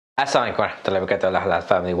Assalamualaikum warahmatullahi wabarakatuh, Halal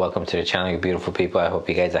family. Welcome to the channel, you beautiful people. I hope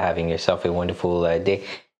you guys are having yourself a wonderful day.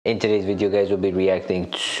 In today's video, guys, we'll be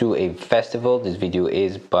reacting to a festival. This video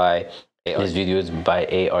is by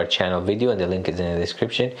AR channel video, and the link is in the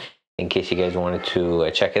description in case you guys wanted to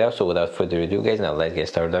check it out. So without further ado, guys, now let's get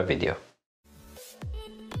started with our video.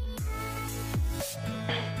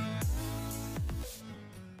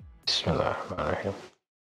 Bismillahirrahmanirrahim.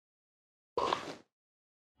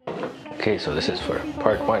 Okay, so this is for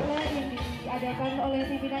part 1.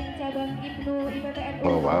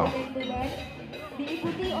 Oh wow.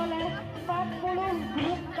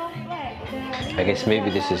 I guess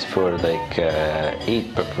maybe this is for like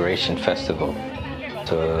Eid preparation festival.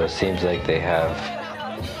 So it seems like they have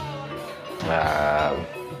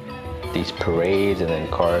these parades and then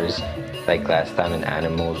cars like last time, and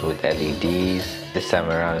animals with LEDs. This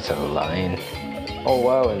time around it's a lion. Oh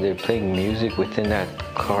wow, and they're playing music within that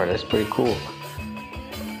car. That's pretty cool.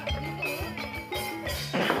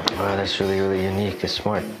 Wow, that's really unique. It's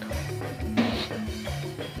smart.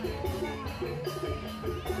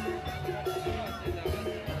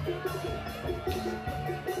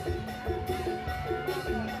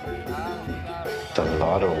 It's a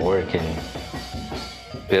lot of work in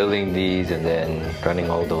building these and then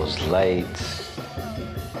running all those lights.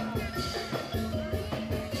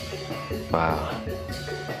 Wow.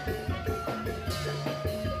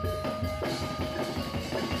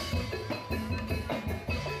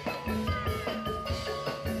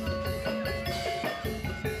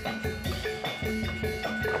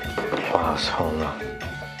 Wow, so long.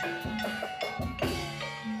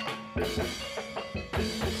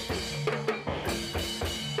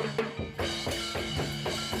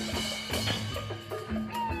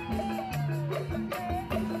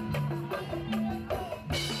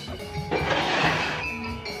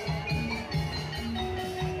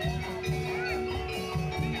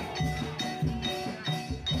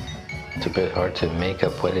 It's a bit hard to make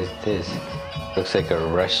up. What is this? Looks like a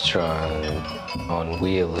restaurant on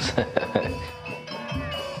wheels.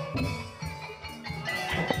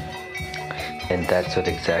 And that's what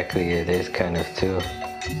exactly it is, kind of, too.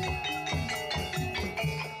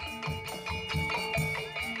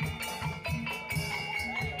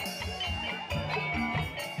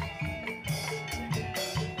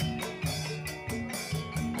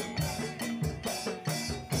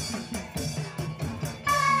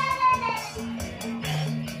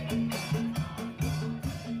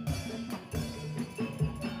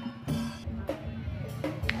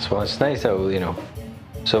 So it's nice that, you know,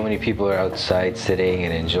 so many people are outside sitting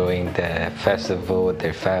and enjoying the festival with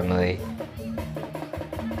their family.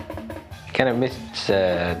 Kind of miss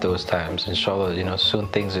those times. Inshallah, you know, soon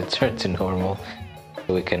things return to normal,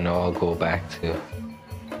 so we can all go back to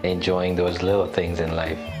enjoying those little things in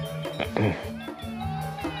life.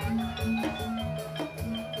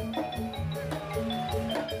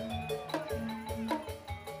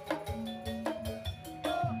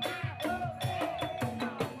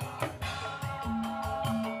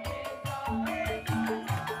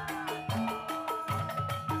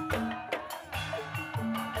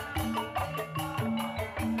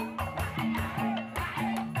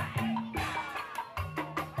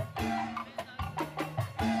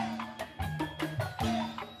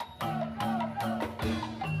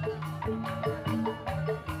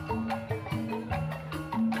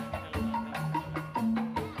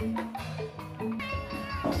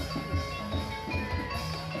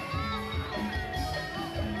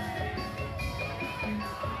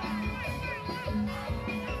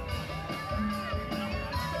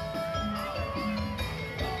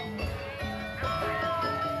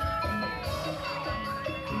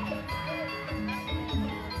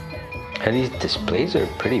 And these displays are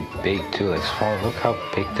pretty big too, like small. Look how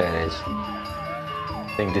big that is.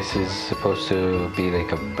 I think this is supposed to be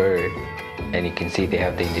like a bird. And you can see they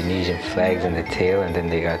have the Indonesian flags on the tail, and then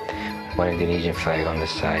they got one Indonesian flag on the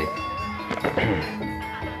side.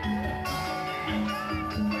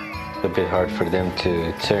 It's a bit hard for them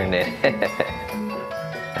to turn it.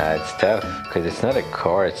 It's tough because it's not a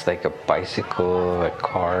car, it's like a bicycle, a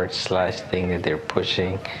cart slash thing that they're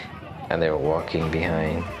pushing and they're walking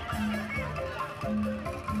behind.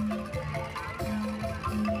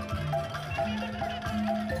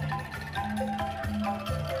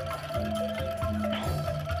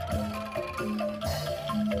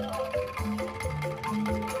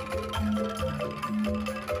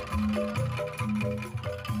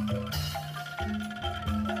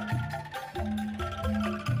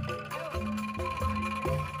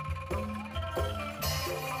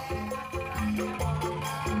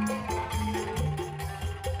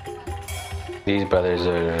 These brothers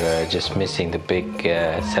are just missing the big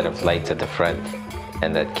set of lights at the front,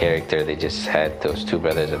 and that character, they just had those two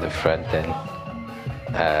brothers at the front and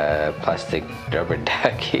plastic rubber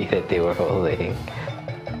ducky that they were holding.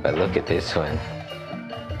 But look at this one.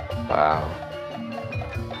 Wow.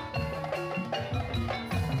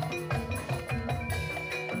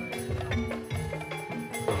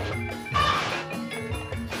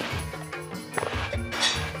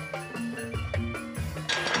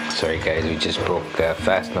 Sorry guys, we just broke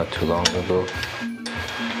fast not too long ago,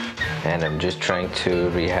 and I'm just trying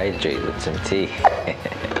to rehydrate with some tea.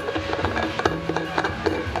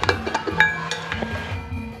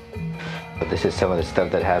 But this is some of the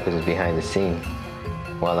stuff that happens behind the scene.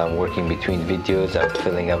 While I'm working between videos, I'm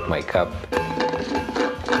filling up my cup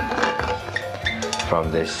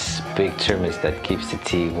from this big thermos that keeps the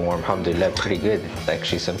tea warm. Alhamdulillah, pretty good. It's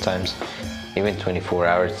actually sometimes even 24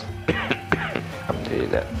 hours.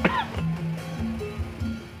 Alhamdulillah.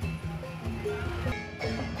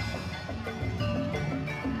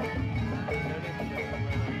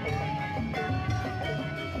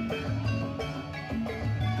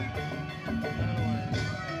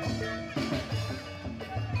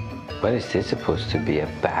 What is this supposed to be? A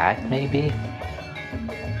bat, maybe?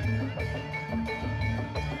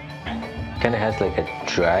 Kind of has like a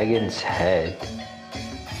dragon's head.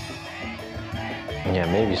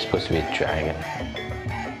 Yeah, maybe it's supposed to be a dragon.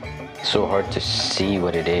 It's so hard to see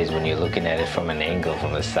what it is when you're looking at it from an angle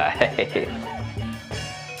from the side.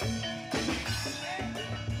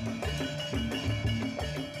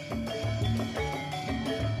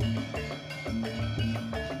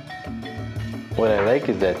 What I like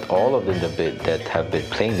is that all of them that have been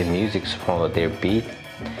playing the music, subhanAllah, their beat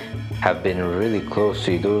have been really close, so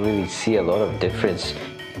you don't really see a lot of difference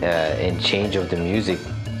in change of the music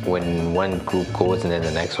when one group goes and then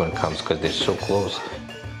the next one comes, because they're so close.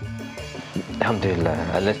 Alhamdulillah,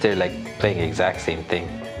 unless they're like playing the exact same thing.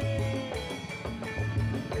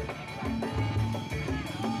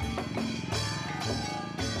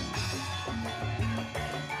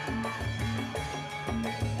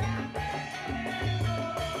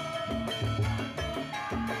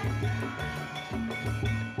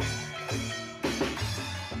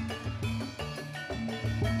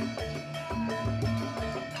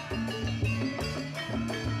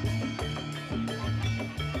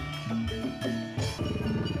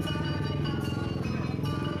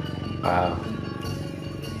 Wow,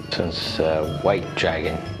 this one's a white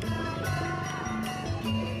dragon.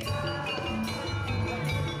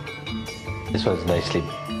 This one's nicely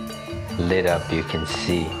lit up, you can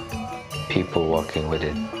see people walking with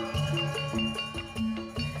it.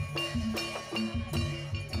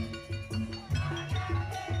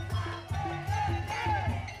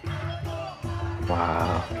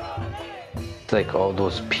 Wow, it's like all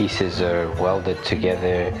those pieces are welded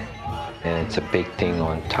together, and it's a big thing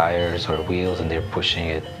on tires or wheels and they're pushing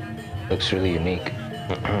it. Looks really unique.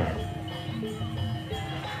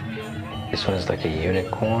 This one's like a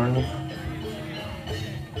unicorn,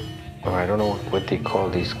 or I don't know what they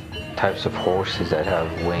call these types of horses that have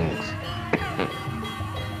wings.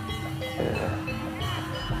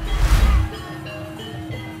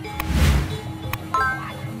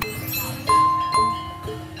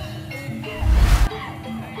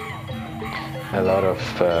 A lot of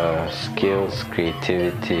skills,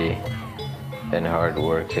 creativity, and hard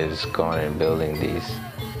work has gone in building these.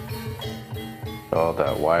 All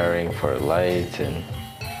that wiring for lights and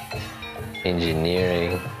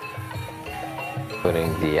engineering,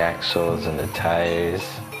 putting the axles and the tires.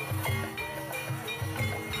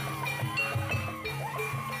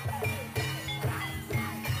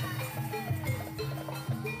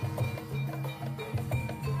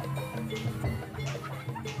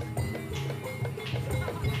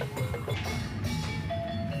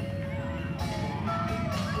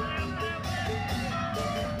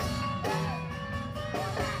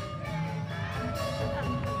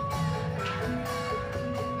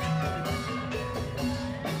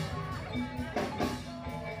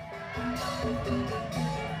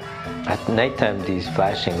 At nighttime, these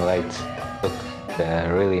flashing lights look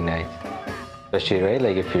really nice. Especially, right,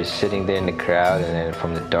 like if you're sitting there in the crowd and then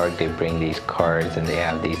from the dark they bring these cars and they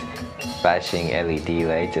have these flashing LED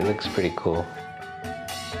lights. It looks pretty cool.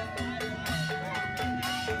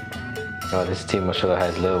 Oh, this team, mashallah,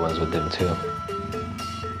 has little ones with them too.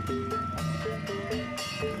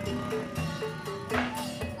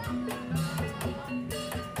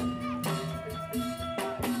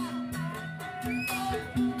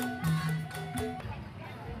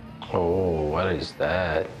 Oh, what is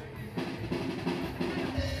that?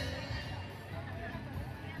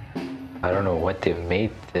 I don't know what they've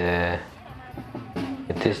made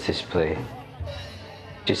this display.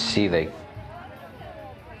 Just see like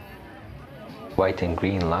white and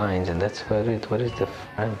green lines, and that's about it. What is the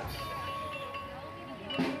front?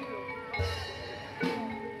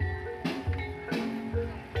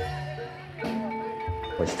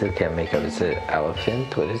 I still can't make out. Is it an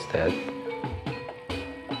elephant? What is that?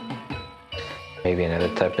 Maybe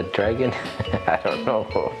another type of dragon? I don't know.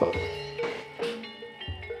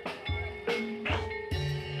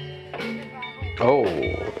 Oh,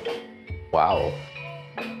 wow.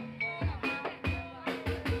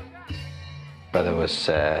 Brother was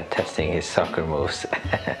testing his soccer moves.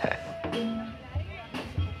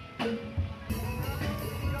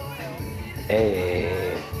 Hey.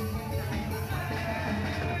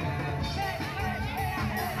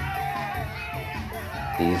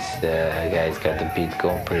 These guys got the beat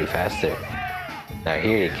going pretty fast there. Now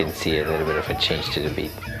here you can see a little bit of a change to the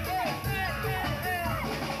beat.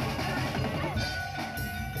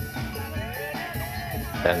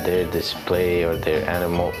 And their display or their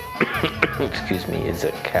animal, excuse me, is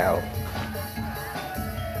a cow.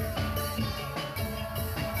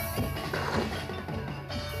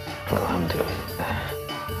 Alhamdulillah.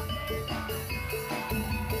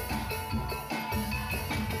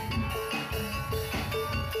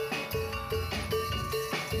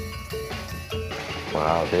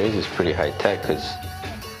 Wow, theirs is pretty high tech because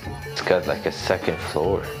it's got like a second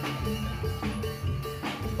floor.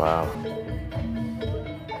 Wow.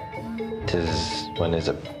 This one is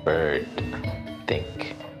a bird, I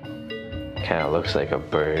think. Kind of looks like a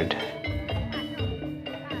bird.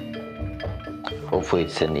 Hopefully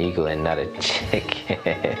it's an eagle and not a chicken.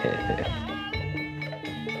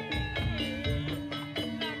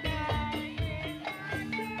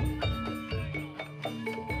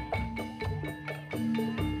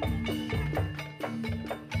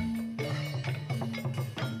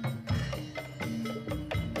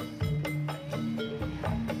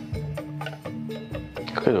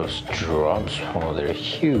 Look at those drums. Oh, they're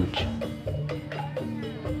huge.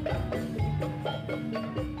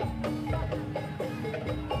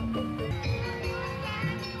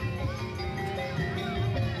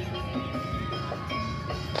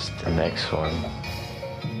 It's the next one.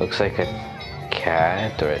 Looks like a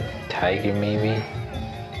cat or a tiger maybe.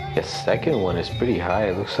 The second one is pretty high.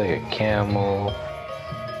 It looks like a camel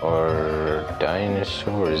or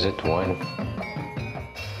dinosaur. Is it one?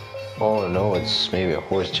 Oh no, it's maybe a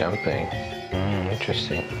horse jumping.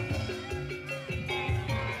 Interesting.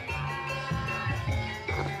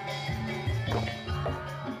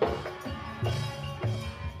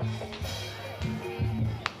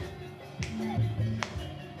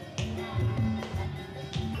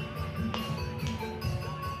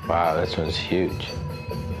 Wow, this one's huge.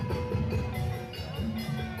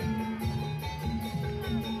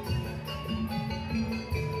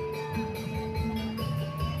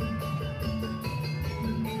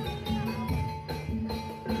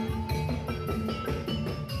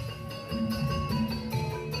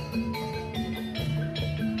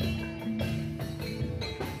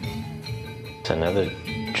 Another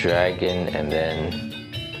dragon and then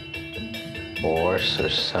horse or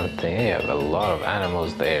something. They have a lot of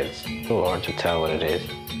animals there. It's so hard to tell what it is.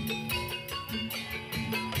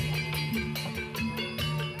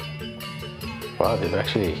 Wow, they've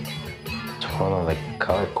actually drawn like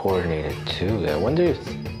color coordinated too. I wonder if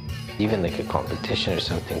it's even like a competition or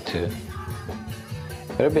something too.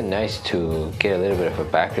 It would have been nice to get a little bit of a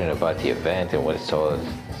background about the event and what it's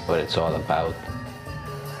all about.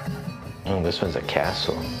 Oh, this one's a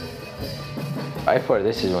castle. By far,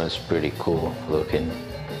 this one's pretty cool looking.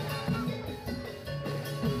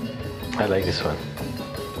 I like this one.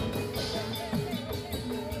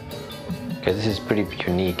 Because this is pretty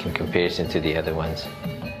unique in comparison to the other ones.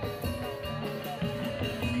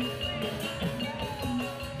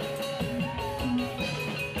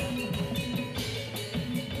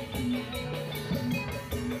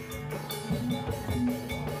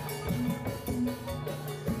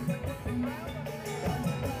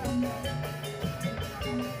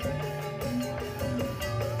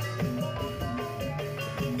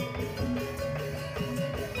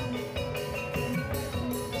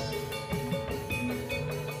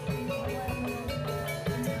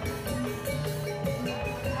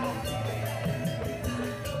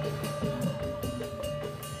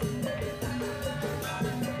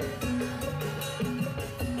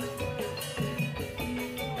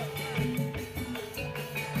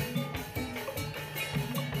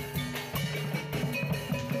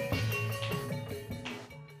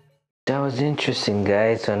 That was interesting,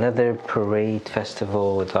 guys. So another parade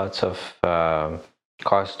festival with lots of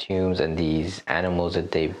costumes and these animals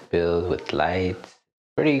that they build with lights.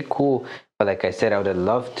 pretty cool. But like I said, I would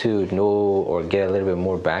love to know or get a little bit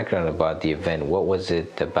more background about the event. What was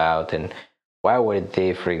it about, and why were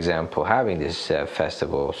they, for example, having this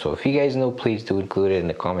festival? So if you guys know, please do include it in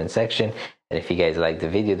the comment section. And if you guys like the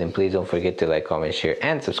video, then please don't forget to like, comment, share,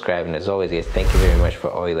 and subscribe. And as always, guys, thank you very much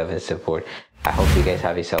for all your love and support. I hope you guys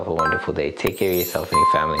have yourself a wonderful day. Take care of yourself and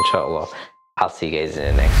your family, inshallah. I'll see you guys in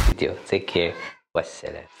the next video. Take care.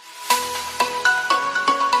 Wassalam.